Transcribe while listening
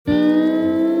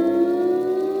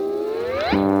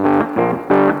Welcome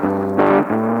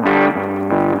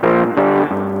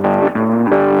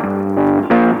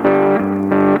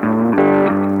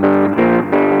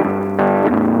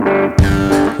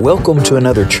to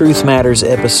another Truth Matters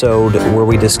episode where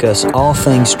we discuss all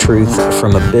things truth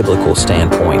from a biblical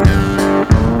standpoint.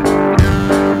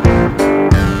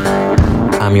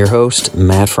 I'm your host,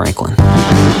 Matt Franklin.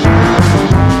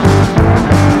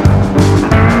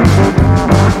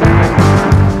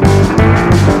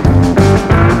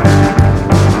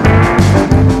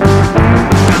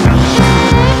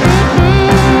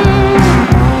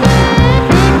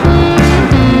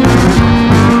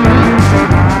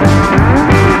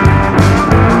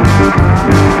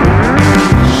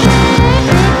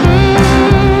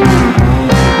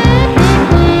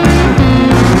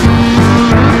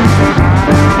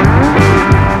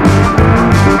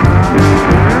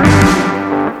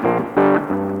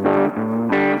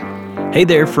 Hey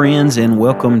there, friends, and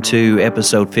welcome to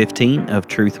episode 15 of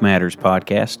Truth Matters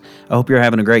podcast. I hope you're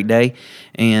having a great day.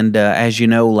 And as you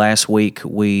know, last week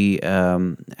we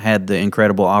had the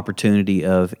incredible opportunity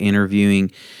of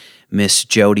interviewing Miss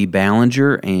Jodie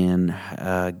Ballenger and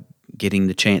getting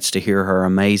the chance to hear her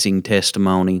amazing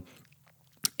testimony.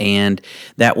 And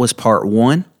that was part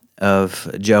one of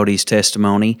Jodie's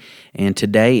testimony, and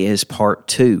today is part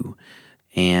two.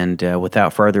 And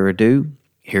without further ado,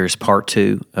 here's part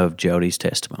two of Jodie's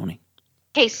testimony.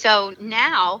 Okay, so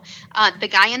now the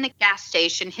guy in the gas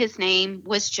station, his name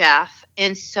was Jeff.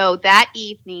 And so that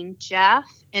evening, Jeff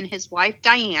and his wife,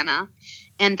 Diana,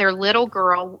 and their little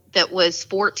girl that was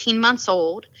 14 months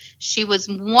old, she was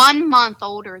 1 month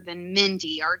older than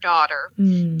Mindy, our daughter,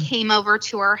 came over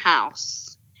to our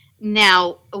house.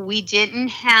 Now, we didn't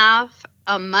have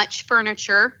much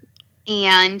furniture.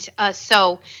 And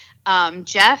so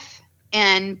Jeff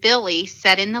and Billy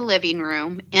sat in the living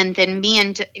room, and then me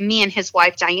and his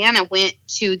wife Diana went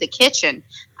to the kitchen.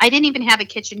 I didn't even have a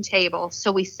kitchen table, so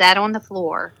we sat on the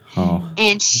floor.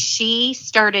 And she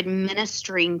started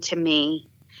ministering to me,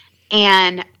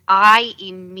 and I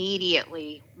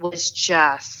immediately was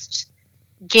just,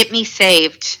 get me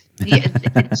saved.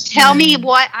 Tell me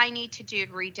what I need to do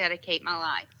to rededicate my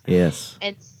life. Yes.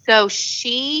 And so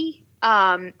she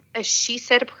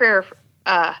said a prayer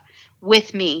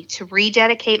with me to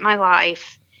rededicate my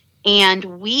life, and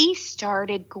we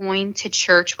started going to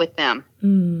church with them.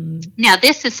 Now,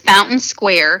 this is Fountain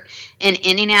Square in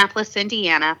Indianapolis,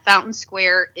 Indiana. Fountain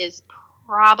Square is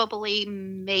probably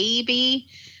maybe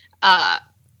a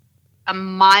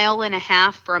mile and a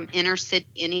half from inner city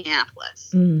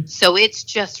Indianapolis. So it's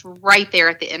just right there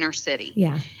at the inner city.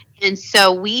 Yeah. And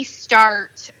so we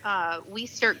start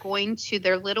going to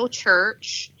their little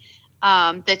church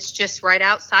that's just right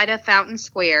outside of Fountain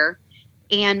Square.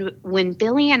 And when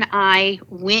Billy and I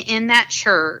went in that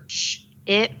church,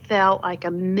 it felt like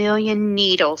a million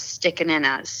needles sticking in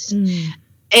us.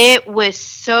 It was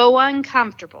so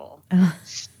uncomfortable.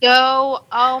 So,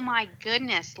 oh my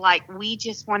goodness, like we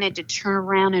just wanted to turn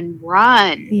around and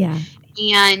run. Yeah.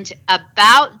 And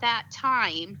about that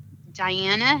time,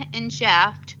 Diana and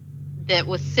Jeff, that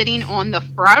was sitting on the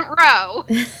front row,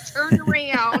 turned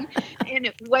around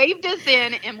and waved us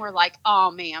in, and we're like,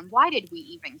 oh man, why did we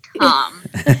even come?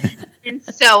 And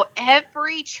so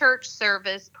every church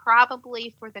service,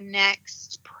 probably for the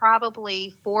next 4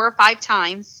 or 5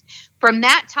 times, from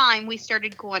that time we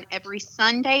started going every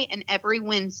Sunday and every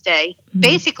Wednesday.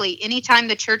 Basically anytime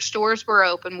the church doors were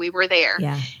open, we were there.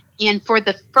 Yeah. And for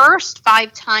the first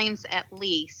 5 times at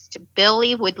least,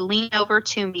 Billy would lean over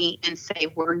to me and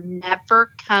say, we're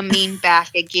never coming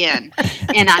back again.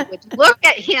 And I would look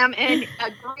at him and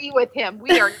agree with him.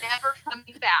 We are never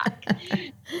coming back.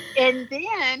 And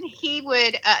then he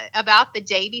would, about the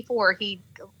day before,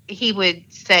 he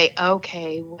would say,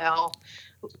 okay, well,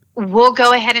 we'll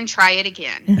go ahead and try it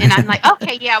again. And I'm like,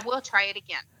 okay, yeah, we'll try it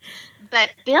again.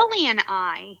 But Billy and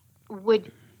I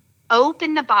would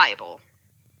open the Bible,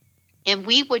 and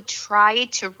we would try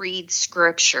to read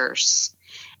scriptures,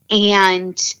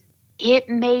 and it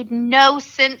made no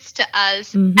sense to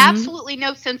us, absolutely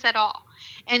no sense at all.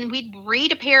 And we'd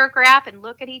read a paragraph and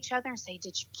look at each other and say,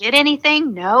 did you get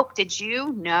anything? Nope. Did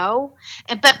you? No.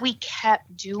 But we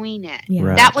kept doing it. Yeah.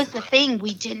 Right. That was the thing.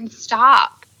 We didn't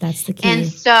stop. That's the key. And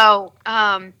so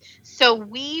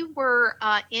we were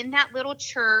in that little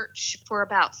church for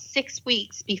about 6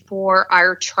 weeks before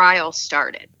our trial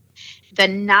started. The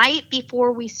night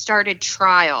before we started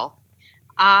trial,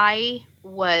 I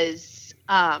was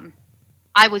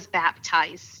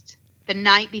baptized the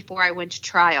night before I went to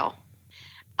trial.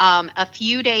 A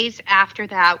few days after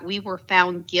that, we were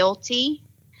found guilty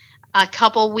a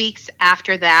couple weeks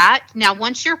after that. Now,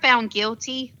 once you're found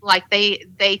guilty, like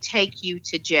they take you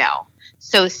to jail.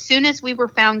 So as soon as we were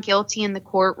found guilty in the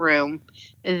courtroom,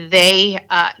 they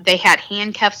had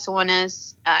handcuffs on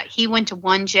us. He went to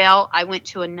one jail. I went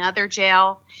to another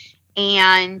jail.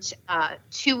 And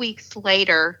 2 weeks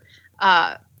later,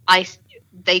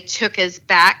 they took us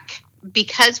back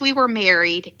because we were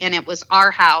married and it was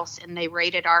our house and they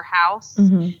raided our house.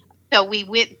 Mm-hmm. So we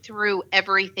went through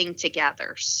everything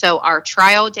together. So our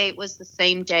trial date was the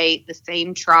same date, the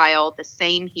same trial, the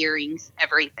same hearings,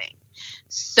 everything.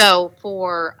 So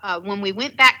for when we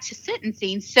went back to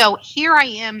sentencing, so here I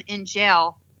am in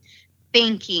jail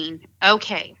thinking,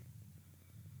 okay,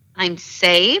 I'm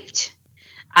saved.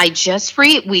 We just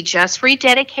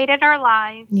rededicated our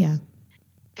lives. Yeah.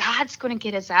 God's going to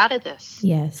get us out of this.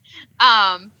 Yes.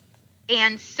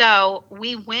 And so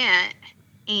we went,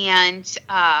 and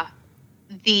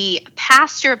the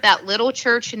pastor of that little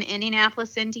church in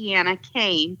Indianapolis, Indiana,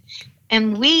 came,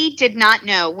 and we did not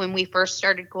know when we first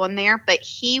started going there, but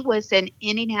he was an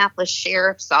Indianapolis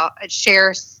sheriff's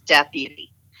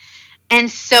deputy. And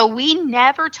so we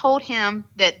never told him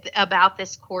about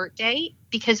this court date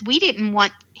because we didn't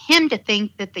want him to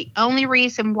think that the only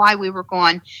reason why we were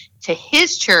going to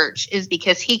his church is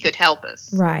because he could help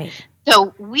us. Right.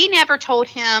 So we never told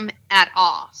him at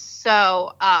all.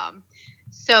 So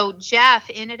Jeff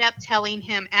ended up telling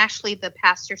him, actually, the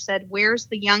pastor said, "Where's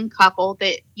the young couple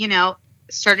that,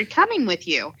 started coming with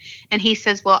you?" And he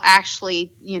says, "Well,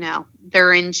 actually,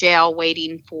 they're in jail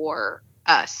waiting for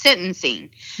sentencing."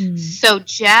 Mm. So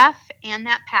Jeff and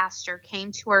that pastor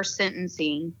came to our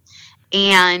sentencing,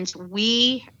 and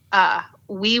we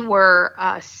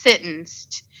were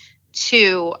sentenced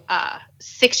to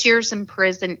 6 years in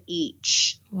prison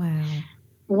each. Wow.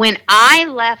 When I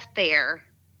left there,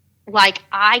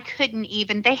 I couldn't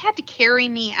even, they had to carry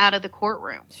me out of the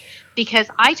courtroom because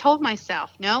I told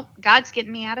myself, nope, God's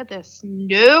getting me out of this.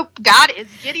 Nope, God is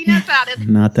getting us out of this.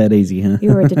 Not that easy, huh?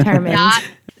 You were determined.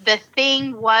 The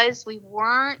thing was, we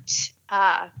were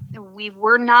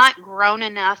not grown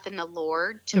enough in the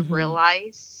Lord to Mm-hmm.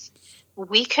 realize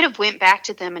we could have went back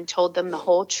to them and told them the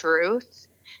whole truth,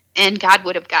 and God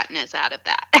would have gotten us out of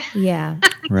that. Yeah.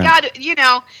 Right. God,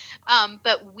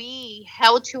 but we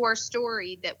held to our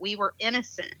story that we were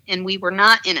innocent, and we were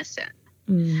not innocent.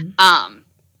 Mm.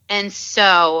 And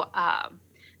so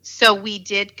we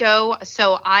did go.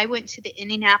 So I went to the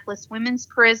Indianapolis women's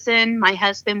prison. My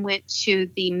husband went to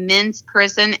the men's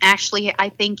prison. Actually, I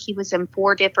think he was in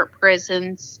 4 different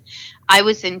prisons. I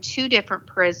was in 2 different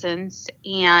prisons.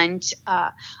 And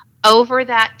over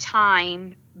that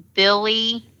time,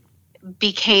 Billy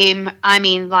became,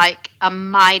 a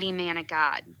mighty man of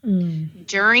God. Mm.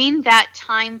 During that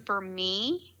time for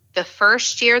me, the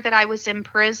first year that I was in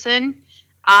prison,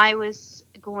 I was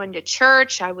going to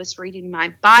church, I was reading my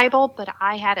Bible, but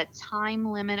I had a time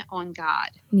limit on God.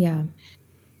 Yeah.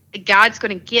 God's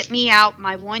going to get me out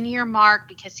my 1-year mark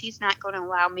because he's not going to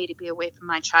allow me to be away from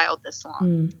my child this long.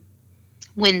 Mm.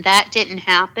 When that didn't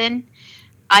happen,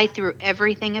 I threw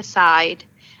everything aside.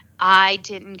 I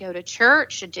didn't go to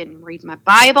church. I didn't read my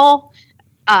Bible.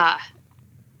 I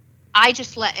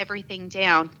just let everything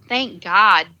down. Thank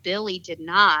God Billy did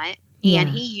not. Yeah. And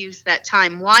he used that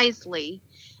time wisely.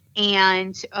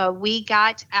 And we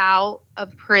got out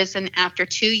of prison after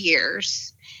 2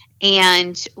 years.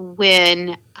 And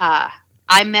when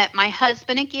I met my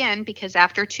husband again, because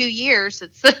after 2 years,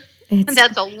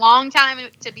 that's a long time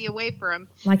to be away from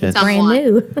Like it's someone.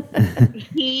 brand new.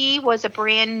 He was a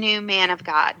brand new man of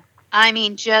God.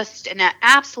 Just an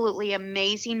absolutely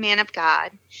amazing man of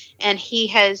God. And he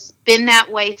has been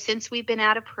that way since we've been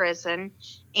out of prison.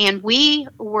 And we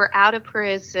were out of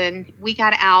prison. We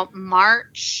got out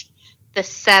March the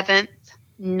 7th,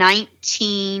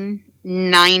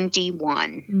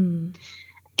 1991. Mm.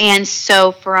 And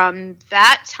so from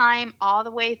that time all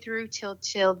the way through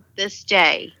till this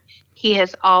day, he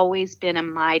has always been a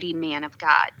mighty man of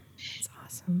God. That's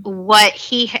awesome. What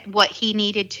he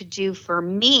needed to do for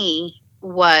me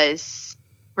was,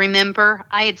 remember,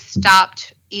 I had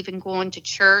stopped even going to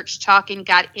church, talking to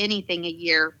God, anything a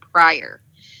year prior.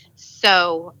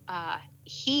 So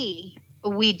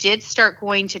we did start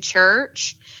going to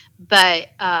church, but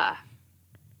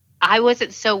I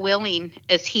wasn't so willing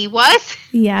as he was.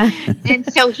 Yeah.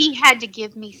 And so he had to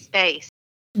give me space.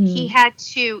 Mm. He had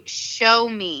to show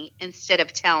me instead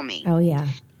of tell me. Oh, yeah.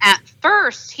 At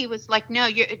first, he was like, no,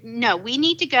 we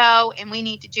need to go and we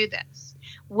need to do this.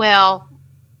 Well,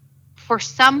 for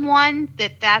someone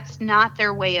that's not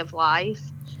their way of life,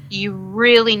 you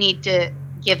really need to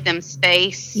give them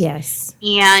space. Yes.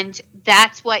 And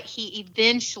that's what he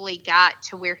eventually got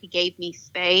to, where he gave me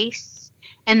space.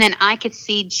 And then I could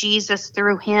see Jesus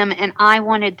through him, and I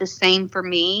wanted the same for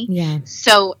me. Yeah.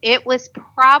 So it was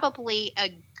probably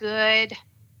a good,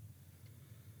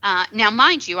 now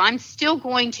mind you, I'm still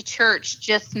going to church,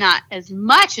 just not as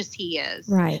much as he is.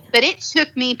 Right. But it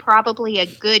took me probably a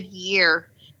good year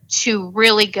to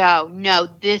really go, no,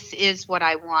 this is what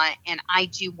I want, and I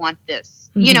do want this.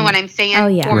 You know what I'm saying? Oh,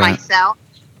 yeah. For Right. myself.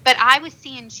 But I was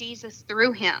seeing Jesus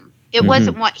through him. It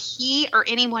wasn't what he or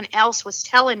anyone else was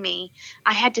telling me.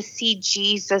 I had to see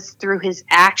Jesus through his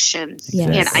actions. Yes.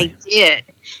 And Exactly. I did.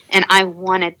 And I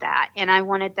wanted that. And I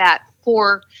wanted that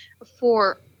for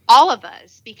all of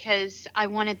us, because I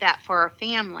wanted that for our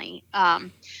family.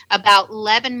 About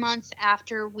 11 months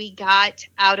after we got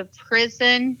out of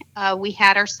prison, we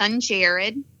had our son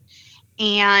Jared,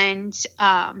 and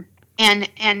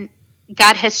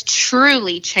God has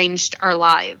truly changed our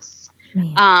lives.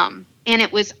 Man. And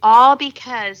it was all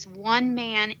because one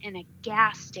man in a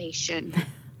gas station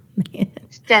Man.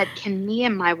 said, "Can me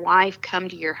and my wife come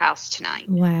to your house tonight?"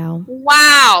 Wow.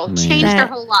 Wow, Man. changed our That-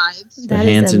 whole lives. The That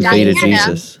is hands and feet of amazing.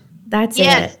 Jesus. That's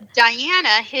Yes, it.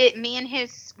 Diana hit me and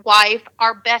his wife,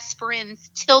 our best friends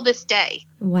till this day.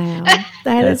 Wow.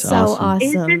 That is That's so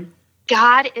awesome. awesome.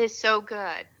 God is so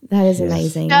good. That is Yes.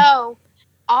 amazing. So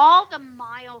all the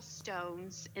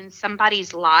milestones in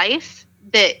somebody's life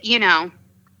that,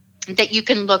 that you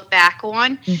can look back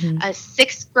on, Mhm. a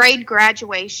 6th grade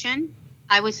graduation,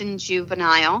 I was in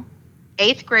juvenile.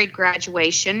 8th grade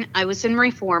graduation, I was in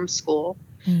reform school.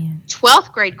 Man.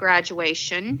 12th grade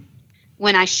graduation,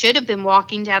 when I should have been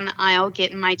walking down the aisle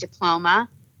getting my diploma,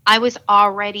 I was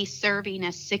already serving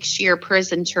a 6-year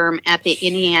prison term at the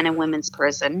Indiana Women's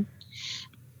Prison.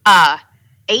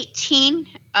 18,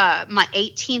 my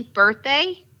 18th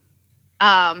birthday,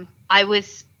 I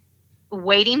was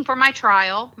waiting for my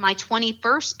trial. My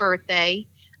 21st birthday,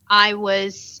 I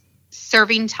was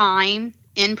serving time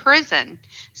in prison.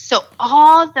 So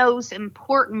all those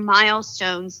important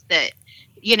milestones that,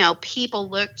 people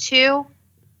look to,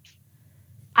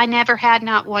 I never had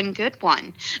not one good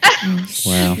one.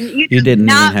 Wow. You You didn't even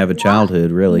not have a one.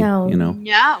 childhood, really. No.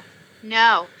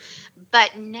 No.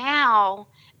 But now,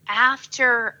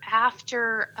 after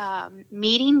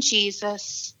meeting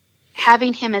Jesus,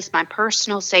 having him as my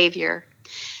personal savior,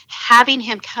 having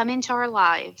him come into our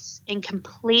lives and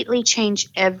completely change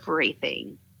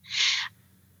everything.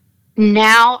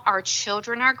 Now our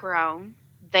children are grown.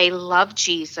 They love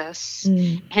Jesus,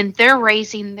 and they're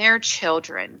raising their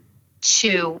children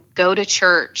to go to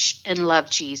church and love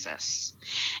Jesus.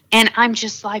 And I'm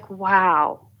just like,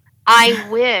 wow, I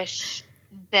wish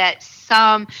that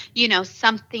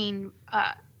something,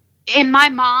 and my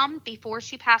mom, before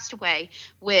she passed away,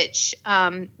 which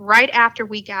right after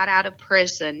we got out of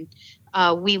prison,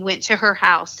 we went to her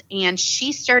house, and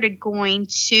she started going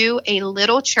to a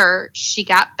little church. She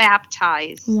got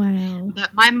baptized. Wow.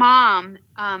 But my mom,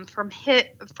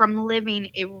 from living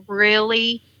a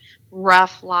really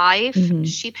rough life,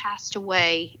 she passed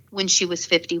away when she was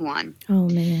 51. Oh,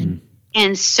 man.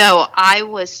 And so I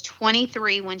was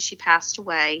 23 when she passed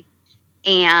away.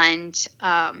 And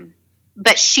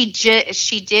but she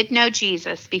did know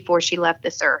Jesus before she left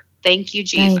this earth. Thank you,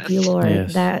 Jesus. Thank you, Lord.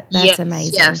 Yes. That's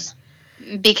amazing. Yes,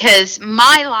 because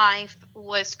my life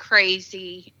was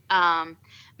crazy.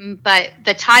 But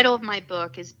the title of my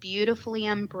book is Beautifully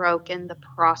Unbroken, The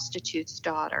Prostitute's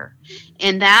Daughter.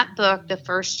 In that book, the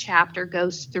first chapter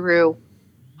goes through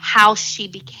how she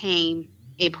became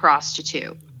a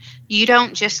prostitute. You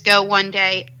don't just go one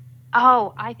day,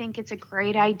 "Oh, I think it's a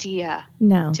great idea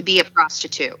No. to be a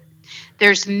prostitute."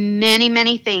 There's many,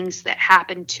 many things that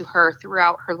happened to her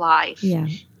throughout her life. Yeah.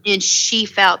 And she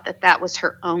felt that that was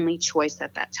her only choice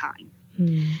at that time.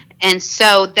 And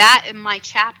so that, in my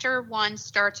chapter 1,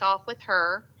 starts off with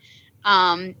her.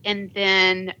 And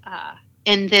then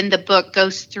the book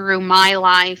goes through my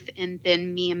life, and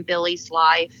then me and Billy's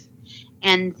life.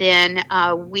 And then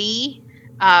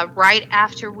right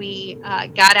after we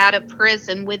got out of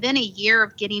prison, within a year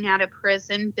of getting out of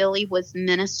prison, Billy was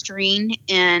ministering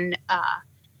in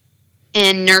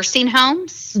nursing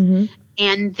homes.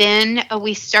 And then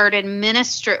we started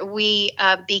we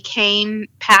became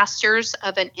pastors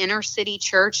of an inner city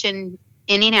church in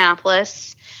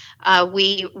Indianapolis.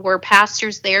 We were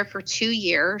pastors there for 2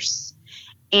 years.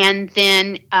 And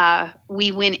then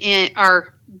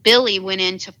Billy went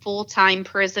into full-time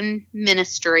prison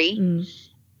ministry.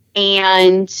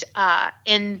 And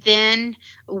then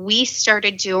we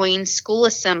started doing school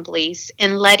assemblies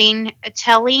and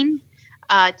telling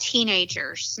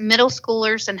teenagers, middle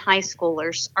schoolers and high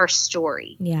schoolers, our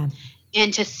story. Yeah.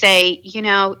 and to say,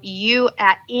 you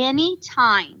at any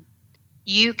time,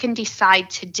 you can decide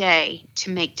today to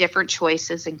make different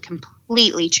choices and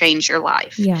completely change your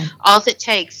life. Yeah. All it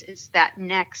takes is that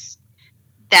next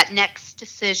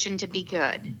decision to be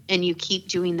good, and you keep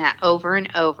doing that over and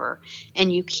over,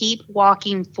 and you keep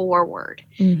walking forward.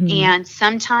 And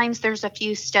sometimes there's a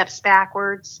few steps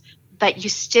backwards, but you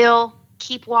still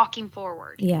keep walking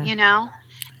forward. Yeah.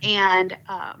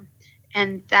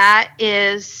 And that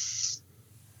is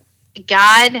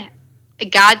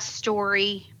God's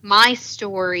story. My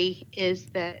story is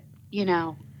that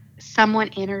someone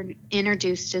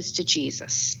introduced us to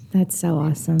Jesus. That's so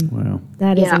awesome. Wow.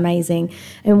 That is amazing.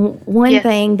 And one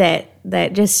thing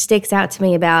that just sticks out to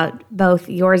me about both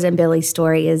yours and Billy's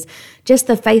story is just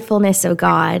the faithfulness of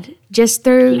God, just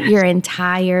through your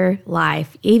entire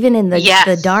life, even in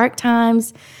the dark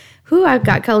times. I've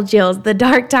got cold chills. The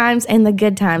dark times and the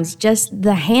good times. Just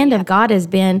the hand of God has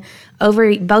been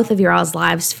over both of your all's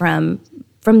lives from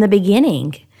the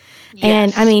beginning. Yes.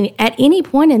 And I mean, at any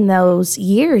point in those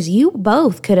years, you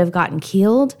both could have gotten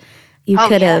killed. You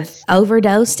could have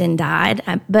overdosed and died.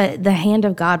 But the hand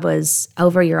of God was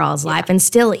over your all's life and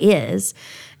still is.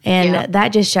 And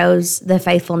that just shows the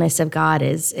faithfulness of God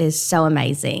is so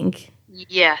amazing.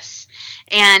 Yes.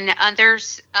 And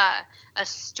there's a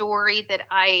story that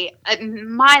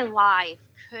my life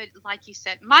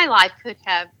could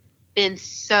have been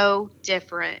so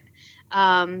different.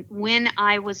 When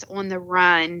I was on the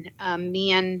run,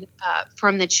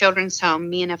 from the children's home,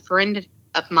 me and a friend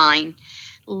of mine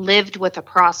lived with a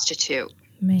prostitute.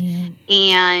 Man.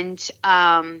 And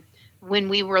when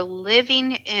we were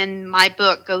living, in my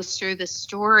book goes through the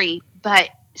story, but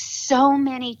so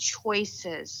many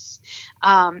choices.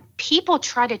 People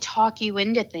try to talk you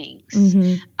into things.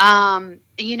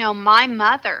 My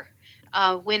mother,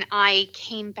 when I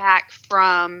came back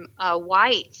from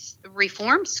White's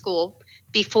reform school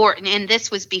and this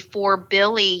was before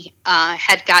Billy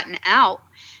had gotten out,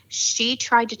 she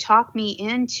tried to talk me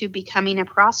into becoming a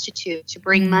prostitute to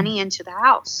bring money into the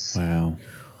house. Wow.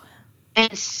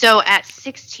 And so at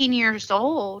 16 years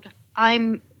old,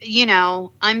 I'm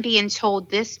being told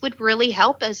this would really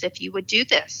help us if you would do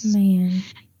this. Man.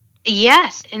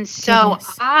 Yes. And so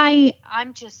Goodness.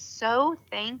 I'm just so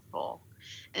thankful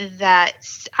that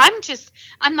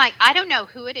I'm like, I don't know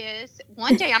who it is.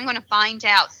 One day I'm going to find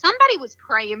out. Somebody was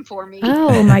praying for me.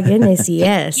 Oh my goodness.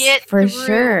 Yes, Get for through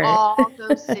sure. all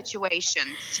those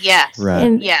situations. Yes.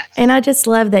 Right. And I just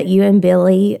love that you and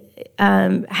Billy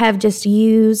have just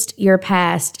used your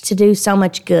past to do so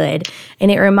much good.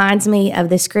 And it reminds me of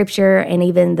the scripture and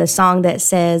even the song that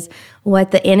says,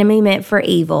 what the enemy meant for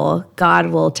evil, God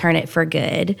will turn it for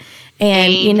good.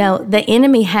 And, the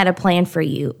enemy had a plan for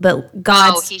you, but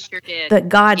God's, he sure did. But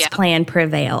God's plan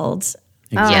prevailed.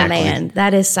 Exactly. Oh, man,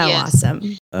 that is so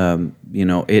awesome.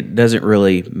 It doesn't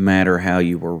really matter how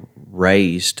you were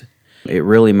raised. It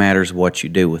really matters what you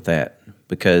do with that.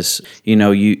 Because,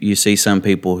 you see some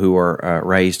people who are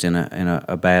raised in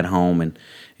a bad home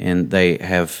and they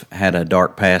have had a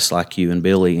dark past like you and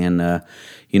Billy, and,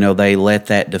 they let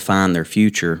that define their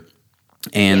future.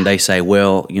 And they say,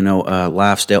 well,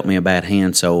 life's dealt me a bad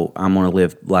hand, so I'm going to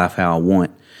live life how I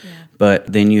want. Yeah.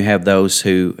 But then you have those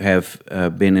who have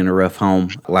been in a rough home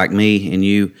like me and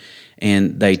you,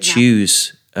 and they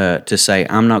choose to say,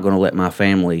 I'm not going to let my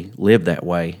family live that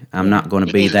way. I'm not going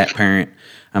to be that parent.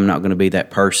 I'm not going to be that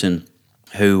person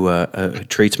who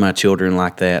treats my children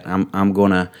like that. I'm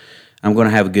going to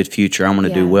have a good future. I'm going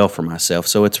to do well for myself.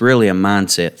 So it's really a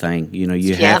mindset thing.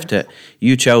 You have to.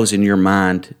 You chose in your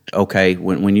mind. Okay,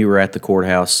 when you were at the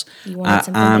courthouse,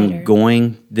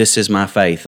 This is my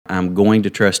faith. I'm going to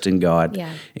trust in God.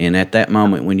 Yeah. And at that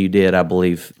moment when you did, I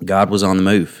believe God was on the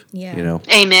move. Yeah.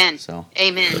 Amen. So.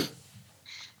 Amen.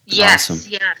 Yes.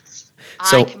 Awesome. Yes.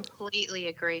 So, I completely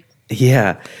agree.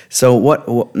 Yeah. So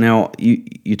what now?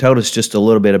 You told us just a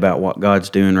little bit about what God's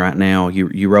doing right now.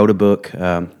 You wrote a book,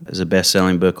 as a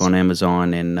best-selling book on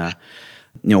Amazon, and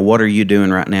what are you doing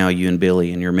right now, you and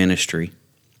Billy, in your ministry?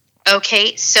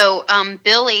 Okay, so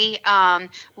Billy,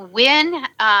 when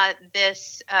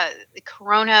this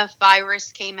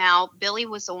coronavirus came out, Billy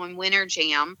was on Winter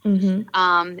Jam,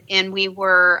 and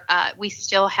we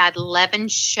still had 11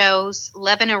 shows,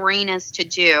 11 arenas to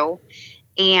do,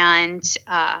 and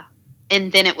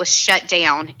then it was shut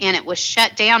down, and it was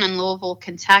shut down in Louisville,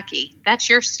 Kentucky. That's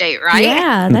your state, right?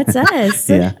 Yeah, that's us.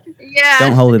 Yeah. Yeah.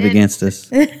 Don't hold it against us.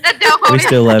 We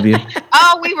still love you.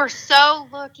 Oh, we were so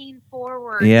looking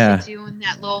forward to doing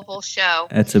that Louisville show.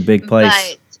 That's a big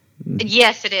place. But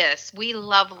yes, it is. We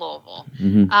love Louisville.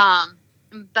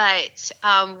 But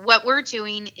what we're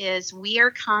doing is we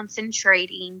are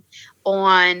concentrating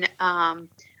on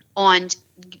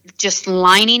just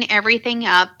lining everything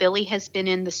up. Billy has been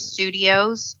in the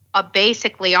studios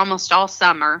basically almost all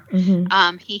summer.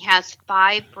 He has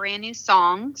 5 brand new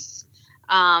songs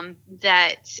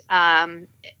that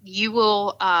you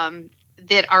will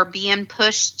that are being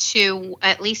pushed to,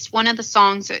 at least one of the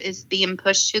songs is being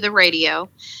pushed to the radio.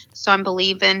 So I'm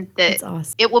believing that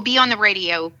awesome. it will be on the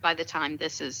radio by the time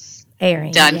this is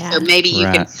Airing, done. yeah. So maybe you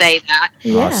can say that.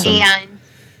 Yeah.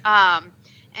 Awesome.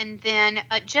 And then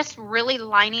just really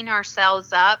lining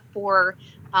ourselves up for,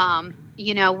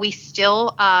 we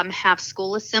still have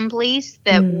school assemblies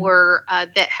that were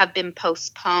that have been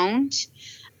postponed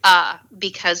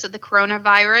because of the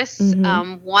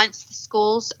coronavirus. Once the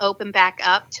schools open back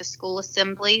up to school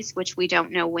assemblies, which we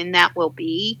don't know when that will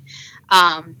be,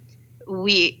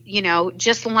 we,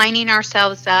 just lining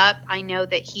ourselves up. I know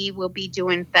that he will be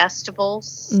doing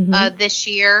festivals this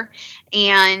year,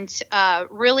 and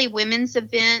really women's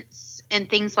events and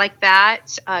things like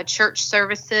that, church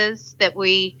services that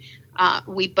we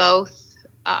both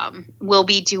will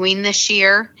be doing this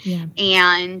year. Yeah.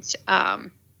 And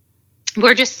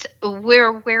we're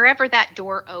wherever that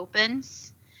door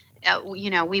opens,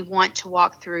 we want to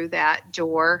walk through that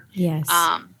door. Yes.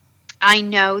 I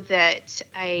know that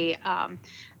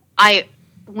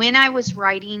when I was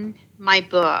writing my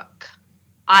book,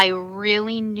 I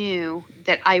really knew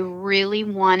that I really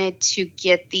wanted to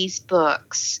get these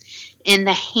books in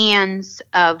the hands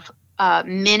of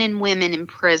men and women in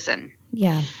prison.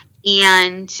 Yeah.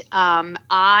 And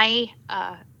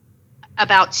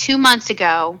about 2 months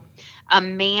ago, a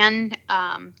man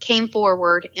came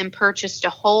forward and purchased a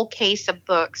whole case of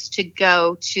books to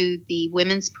go to the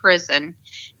women's prison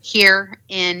here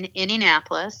in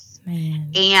Indianapolis.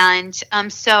 Man.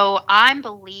 And so I'm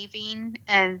believing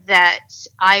that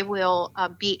I will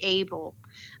be able.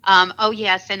 Oh,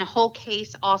 yes. And a whole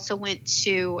case also went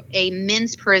to a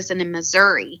men's prison in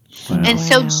Missouri. Wow. And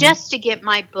so just to get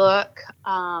my book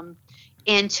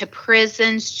into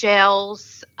prisons,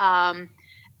 jails,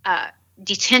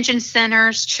 detention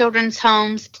centers, children's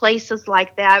homes, places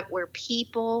like that where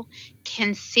people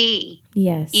can see.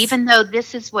 Yes. Even though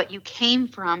this is what you came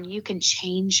from, you can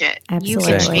change it.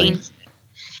 Absolutely. You can change it.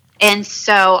 And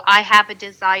so I have a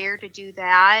desire to do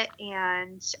that.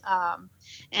 And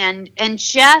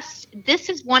just, this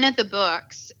is one of the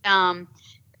books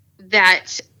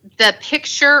that the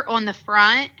picture on the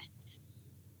front,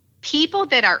 people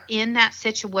that are in that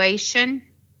situation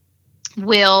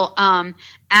will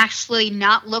actually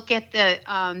not look at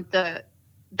the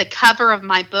cover of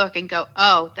my book and go,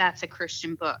 oh, that's a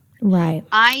Christian book. Right.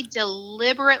 I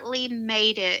deliberately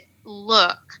made it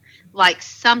look like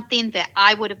something that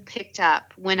I would have picked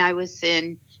up when I was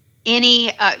in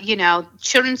any,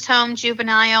 children's home,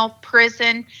 juvenile,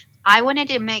 prison. I wanted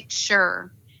to make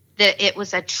sure that it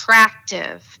was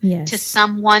attractive to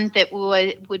someone that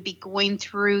would be going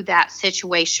through that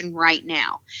situation right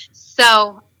now.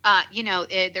 So,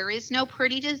 there is no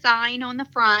pretty design on the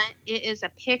front. It is a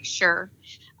picture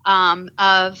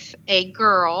of a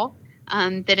girl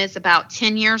that is about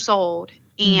 10 years old.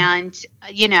 And,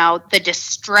 the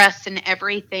distress and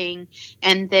everything.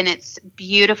 And then it's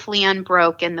beautifully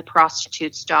Unbroken, the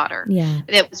prostitute's daughter. Yeah.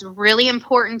 It was really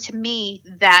important to me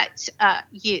that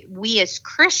we as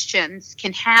Christians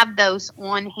can have those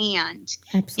on hand.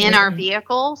 Absolutely. In our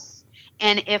vehicles.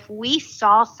 And if we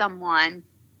saw someone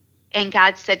and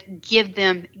God said, give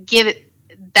it,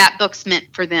 that book's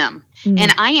meant for them.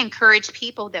 And I encourage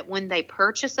people that when they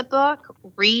purchase a book,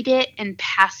 read it and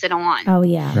pass it on. Oh,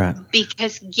 yeah. Right.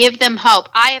 Because give them hope.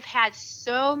 I have had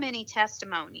so many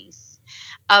testimonies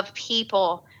of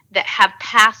people that have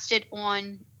passed it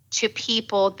on to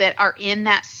people that are in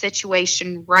that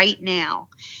situation right now.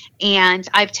 And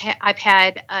I've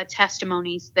had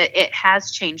testimonies that it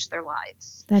has changed their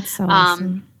lives. That's so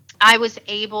awesome. I was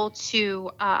able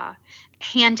to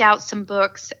hand out some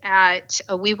books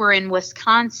we were in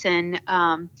Wisconsin.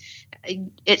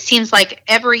 It seems like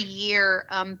every year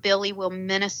Billy will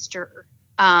minister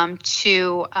at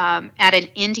an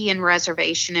Indian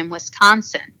reservation in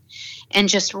Wisconsin. And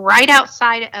just right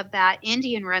outside of that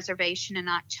Indian reservation in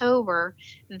October,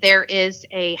 there is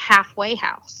a halfway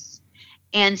house.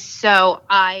 And so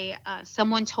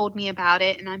someone told me about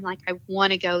it, and I'm like, I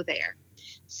want to go there.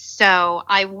 So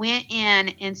I went in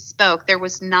and spoke. There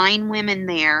was 9 women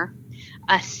there.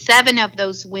 7 of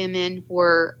those women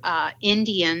were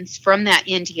Indians from that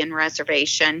Indian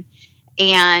reservation,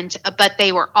 but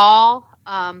they were all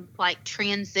like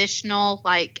transitional,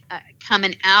 like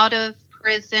coming out of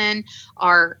prison,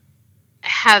 or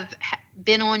have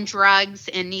been on drugs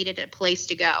and needed a place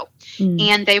to go. Mm.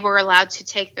 And they were allowed to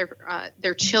take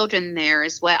their children there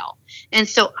as well. And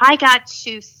so I got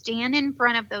to stand in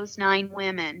front of those 9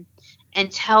 women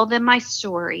and tell them my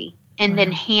story and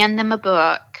then hand them a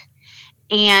book.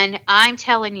 And I'm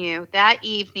telling you, that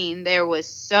evening there was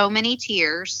so many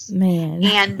tears. Man.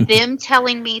 And them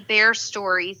telling me their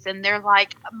stories, and they're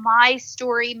like, my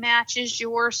story matches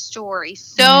your story.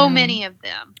 So many of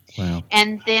them. Wow.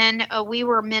 And then we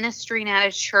were ministering at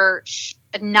a church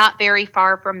not very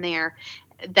far from there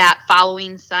that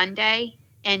following Sunday.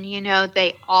 And,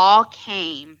 they all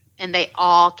came, and they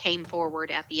all came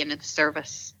forward at the end of the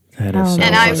service. That is so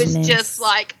And I was goodness. just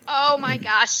like, oh my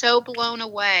gosh, so blown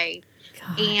away.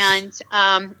 Gosh.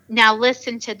 And now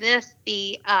listen to this.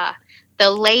 The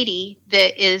lady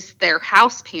that is their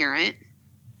house parent,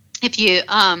 if you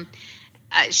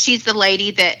she's the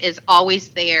lady that is always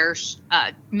there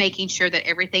making sure that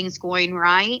everything's going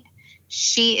right.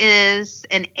 She is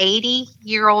an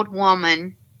 80-year-old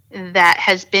woman that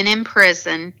has been in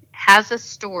prison, has a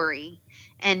story,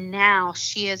 and now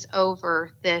she is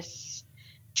over this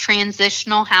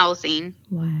transitional housing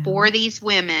for these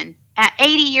women at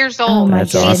 80 years old. my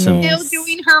That's awesome. Still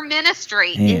doing her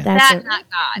ministry. Yeah. Is that not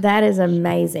God? That is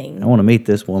amazing. I want to meet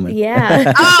this woman.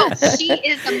 Yeah. Oh, she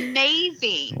is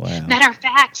amazing. Wow. Matter of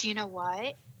fact, you know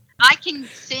what? I can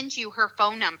send you her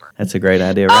phone number. That's a great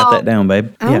idea. Write that down,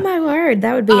 babe. Oh, my word.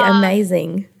 That would be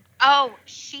amazing. Oh,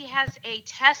 she has a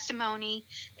testimony,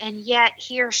 and yet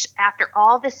here, after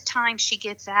all this time, she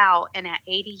gets out, and at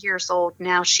 80 years old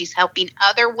now, she's helping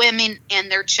other women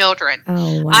and their children.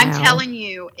 Oh, wow. I'm telling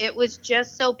you, it was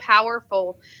just so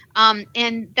powerful.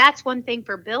 And that's one thing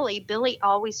for Billy. Billy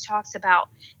always talks about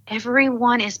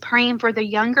everyone is praying for the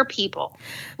younger people.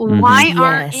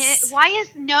 Yes. Why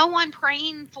is no one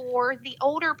praying for the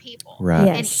older people? Right.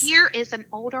 Yes. And here is an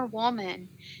older woman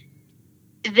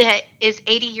that is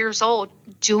 80 years old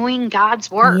doing God's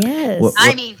work. Yes. Well,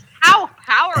 I mean, how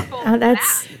powerful is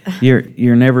that's that?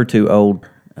 You're never too old.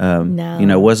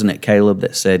 No. Wasn't it Caleb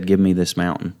that said, "Give me this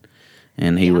mountain"?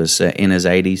 And he was in his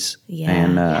 80s. Yeah.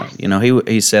 And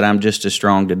he said, "I'm just as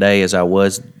strong today as I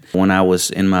was when I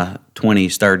was in my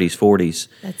 20s, 30s, 40s."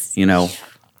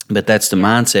 But that's the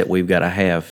mindset we've got to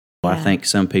have. I think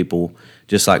some people,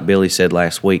 just like Billy said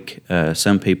last week,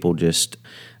 some people just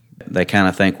they kind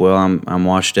of think, well, I'm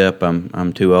washed up,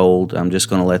 I'm too old, I'm just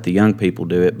going to let the young people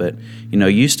do it. But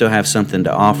you still have something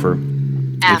to offer.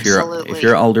 Absolutely. If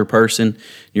you're an older person,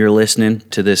 you're listening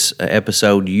to this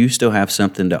episode, you still have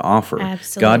something to offer.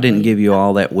 Absolutely. God didn't give you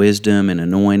all that wisdom and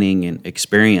anointing and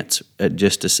experience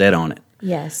just to sit on it.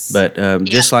 Yes. But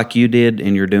just like you did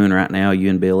and you're doing right now, you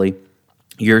and Billy,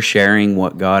 you're sharing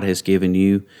what God has given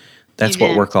you. That's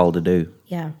what we're called to do.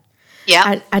 Yeah.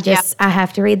 Yeah. I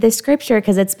have to read this scripture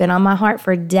because it's been on my heart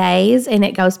for days and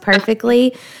it goes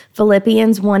perfectly.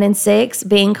 Philippians 1:6,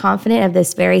 being confident of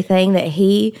this very thing, that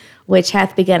he which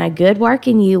hath begun a good work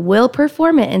in you will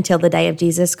perform it until the day of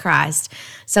Jesus Christ.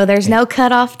 So there's no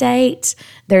cutoff date.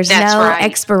 There's no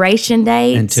expiration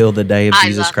date. Until the day of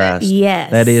Jesus Christ.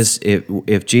 Yes. That is,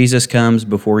 if Jesus comes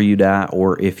before you die,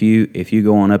 or if you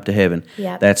go on up to heaven,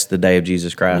 that's the day of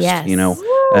Jesus Christ. Yes.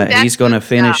 He's going to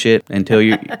finish it until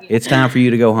you. It's time for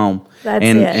you to go home. That's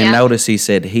and it. And notice he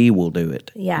said he will do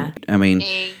it. Yeah. I mean,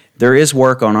 there is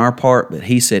work on our part, but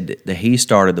he said that he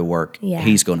started the work. Yeah.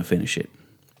 He's going to finish it.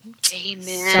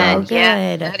 Amen. So good.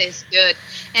 Yeah, that is good.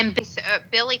 And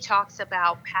Billy talks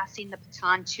about passing the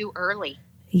baton too early.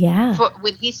 Yeah.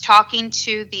 When he's talking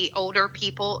to the older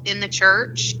people in the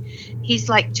church, he's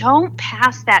like, don't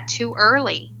pass that too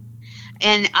early.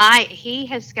 And he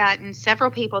has gotten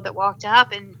several people that walked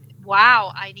up and,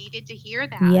 wow, I needed to hear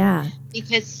that. Yeah.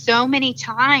 Because so many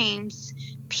times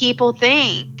people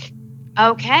think,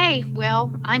 okay,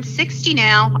 well, I'm 60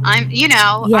 now. I'm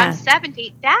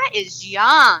 70. That is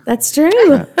young. That's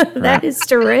true. That is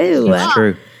true. That's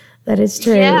true. That is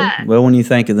true. Yeah. Well, when you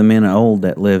think of the men of old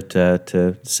that lived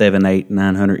to 700, 800,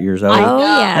 900 years old, Oh,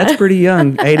 yeah. that's pretty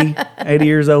young. 80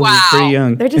 years old is pretty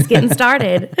young. They're just getting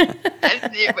started.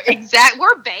 Exactly.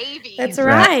 We're babies. That's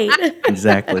right.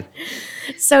 Exactly.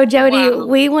 So, Jodie,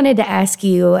 we wanted to ask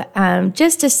you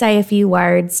just to say a few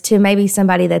words to maybe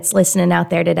somebody that's listening out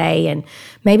there today, and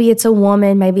maybe it's a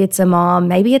woman, maybe it's a mom,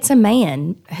 maybe it's a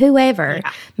man, whoever.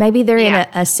 Yeah. Maybe they're in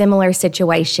a similar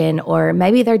situation, or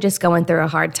maybe they're just going through a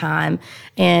hard time,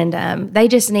 and they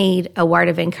just need a word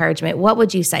of encouragement. What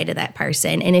would you say to that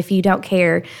person? And if you don't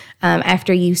care,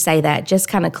 after you say that, just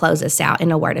kind of close us out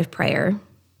in a word of prayer.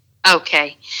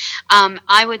 Okay.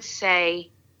 I would say,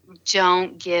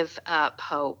 don't give up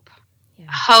hope. Yeah.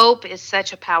 Hope is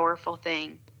such a powerful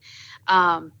thing.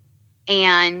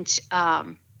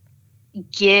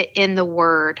 get in the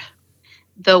Word.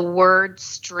 The Word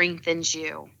strengthens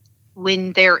you.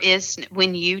 When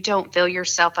you don't fill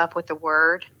yourself up with the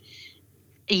Word,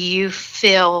 I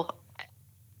feel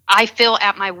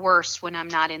at my worst when I'm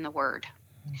not in the Word.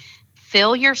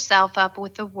 Fill yourself up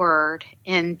with the Word,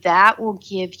 and that will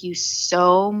give you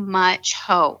so much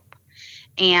hope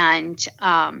and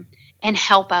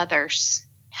help others.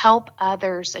 Help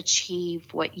others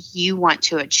achieve what you want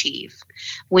to achieve.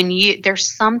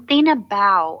 There's something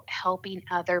about helping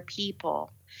other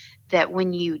people that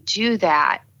when you do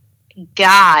that,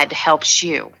 God helps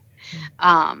you.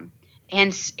 And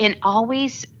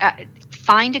always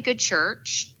find a good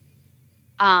church.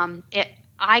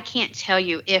 I can't tell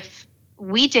you, if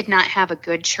we did not have a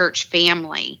good church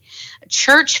family.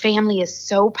 Church family is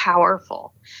so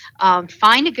powerful.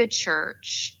 Find a good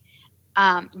church.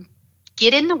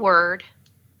 Get in the Word.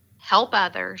 Help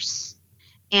others,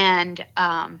 and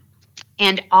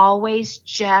always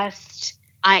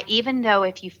even though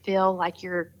if you feel like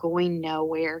you're going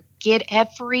nowhere,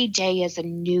 every day as a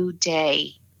new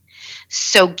day.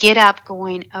 So get up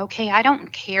going, okay, I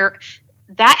don't care.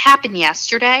 That happened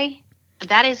yesterday.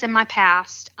 That is in my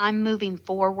past. I'm moving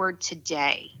forward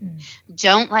today.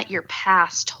 Don't let your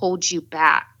past hold you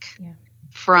back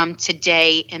from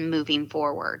today and moving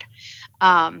forward.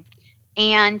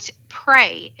 And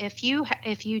pray. If you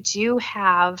do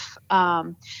have,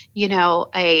 a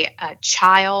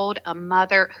child, a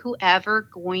mother, whoever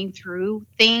going through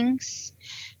things,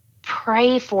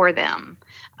 pray for them.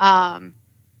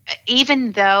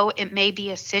 Even though it may be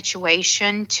a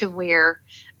situation to where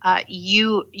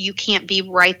you can't be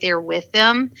right there with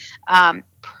them,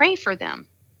 pray for them.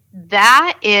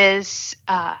 That is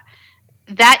a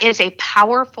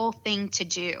powerful thing to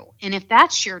do. And if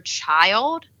that's your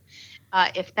child,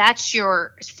 if that's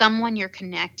someone you're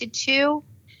connected to,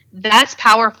 that's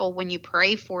powerful when you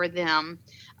pray for them,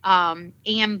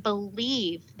 and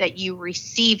believe that you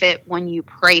receive it when you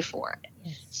pray for it.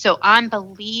 Yes. So I'm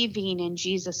believing in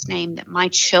Jesus' name that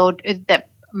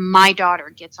my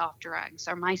daughter gets off drugs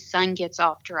or my son gets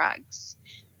off drugs.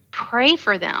 Pray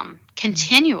for them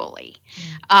continually.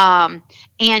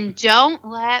 And don't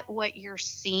let what you're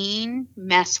seeing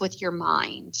mess with your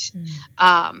mind.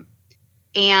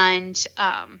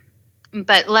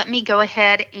 But let me go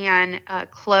ahead and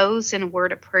close in a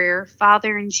word of prayer.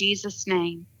 Father, in Jesus'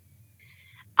 name,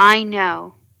 I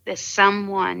know that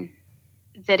someone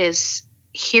that is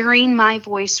hearing my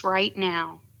voice right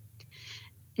now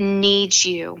needs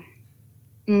you,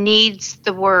 needs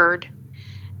the Word.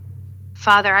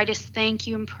 Father, I just thank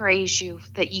you and praise you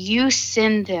that you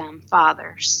send them,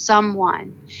 Father,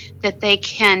 someone that they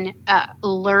can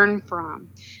learn from.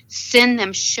 Send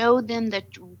them, show them the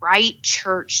right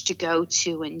church to go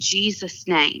to in Jesus'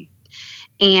 name.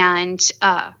 And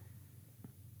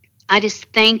I just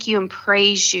thank you and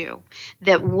praise you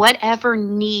that whatever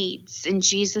needs in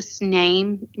Jesus'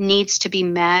 name needs to be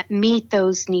met, meet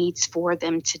those needs for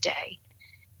them today.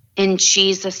 In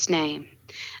Jesus' name.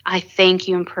 I thank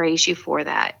you and praise you for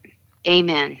that.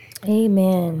 Amen.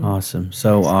 Amen. Awesome.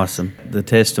 So awesome. The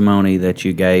testimony that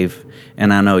you gave,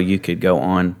 and I know you could go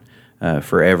on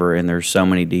forever, and there's so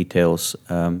many details.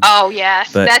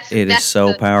 Yes. But it is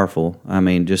so powerful. I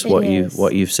mean, just what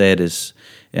you've said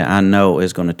I know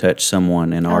is going to touch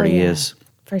someone, and already is.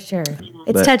 For sure.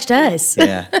 It's touched us.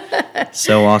 Yeah.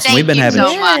 So awesome. We've been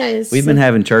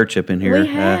having church up in here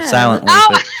silently,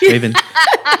 but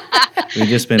we've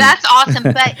just been. That's awesome.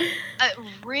 But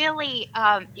really,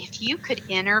 if you could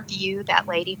interview that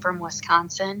lady from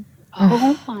Wisconsin,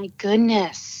 oh my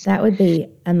goodness, that would be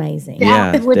amazing.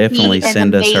 That would definitely be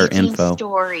send an us her amazing info.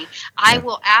 Story. I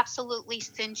will absolutely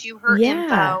send you her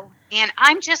info, and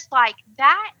I'm just like,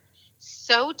 that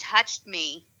so touched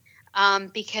me.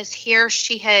 Because here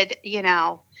she had,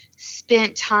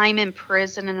 spent time in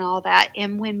prison and all that.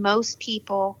 And when most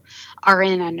people are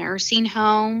in a nursing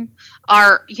home,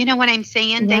 you know what I'm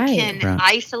saying? They can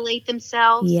isolate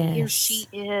themselves. Yes. Here she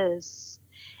is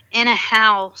in a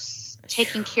house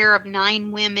taking care of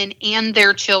 9 women and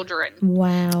their children.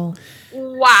 Wow.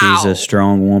 She's a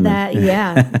strong woman.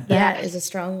 That is a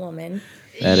strong woman.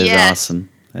 That is awesome.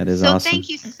 That is awesome. So thank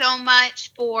you so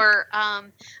much for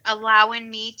allowing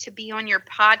me to be on your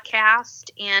podcast,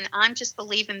 and I'm just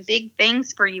believing big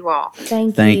things for you all.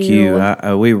 Thank you.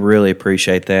 We really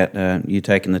appreciate that, you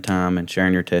taking the time and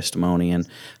sharing your testimony, and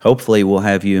hopefully we'll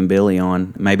have you and Billy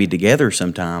on maybe together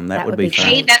sometime. That would be fun.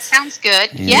 Hey, that sounds good.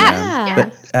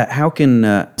 And, but how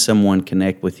can someone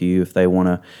connect with you if they want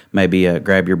to maybe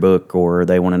grab your book or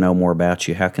they want to know more about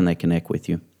you? How can they connect with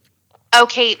you?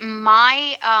 Okay,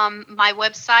 my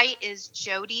website is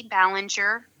Jodie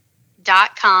Ballenger.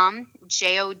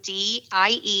 Jodie,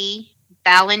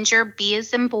 Ballenger, B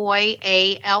as in boy,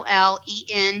 ALLENGER,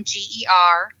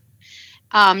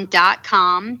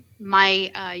 .com.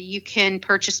 You can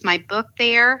purchase my book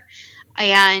there.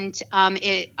 And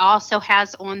it also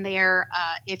has on there,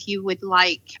 if you would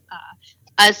like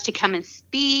us to come and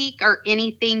speak or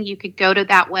anything, you could go to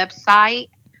that website.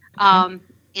 And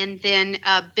then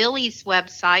Billy's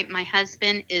website, my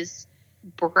husband, is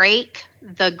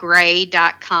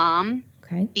breakthegray.com.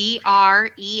 Okay.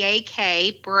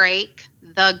 BREAK, Break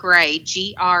the Gray,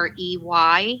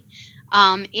 GREY.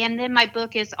 And then my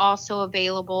book is also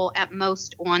available at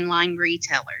most online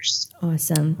retailers.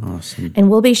 Awesome. And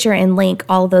we'll be sure and link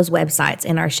all those websites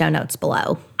in our show notes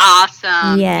below.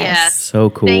 Awesome. Yes. So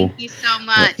cool. Thank you so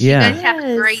much. Yeah. You guys have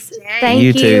a great day. Thank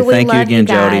You too. We Thank you love again,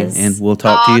 guys. Jodie. And we'll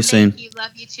talk to you soon. Thank you.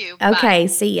 Love you too. Okay. Bye.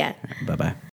 See ya.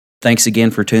 Bye-bye. Thanks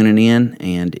again for tuning in.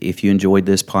 And if you enjoyed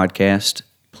this podcast,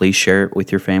 please share it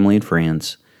with your family and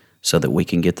friends so that we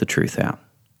can get the truth out.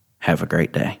 Have a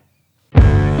great day.